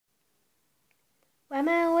I'm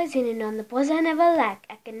always in on the boys I never like.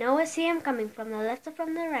 I can always see 'em coming from the left or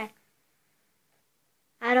from the right.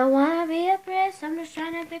 I don't wanna be a prince, I'm just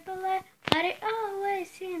trying to be polite, but it always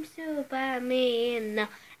seems to bite me in. Now,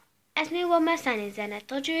 ask me what my sign is, and I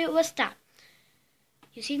told you it was stop.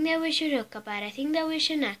 You think that we should hook up, but I think that we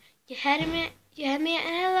should not. You had me at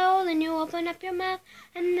hello, then you open up your mouth,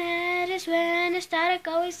 and that is when it started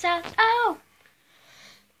going south. Oh!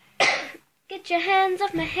 Get your hands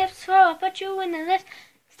off my hips before I put you in the lift.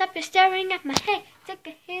 Stop your staring at my head. Take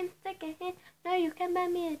a hint, take a hint. No, you can't buy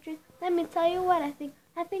me a drink. Let me tell you what I think.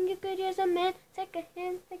 I think you could use a man. Take a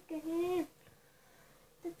hint, take a hint.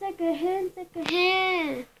 Take a hint, take a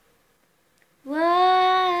hint.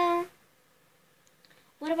 Well,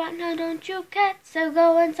 what about now? Don't you care? So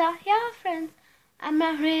go and tell your friends. I'm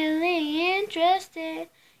not really interested.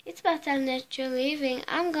 It's about time that you're leaving.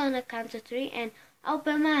 I'm gonna count to 3 and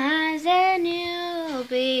open my eyes and you'll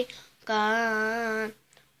be gone.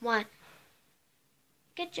 1.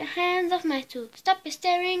 Get your hands off my 2. Stop your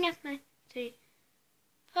staring at my 3.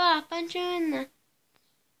 4. I'll punch you in the.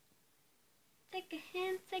 Take a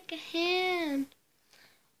hint, take a hint.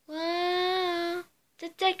 Whoa. To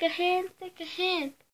take a hint, take a hint.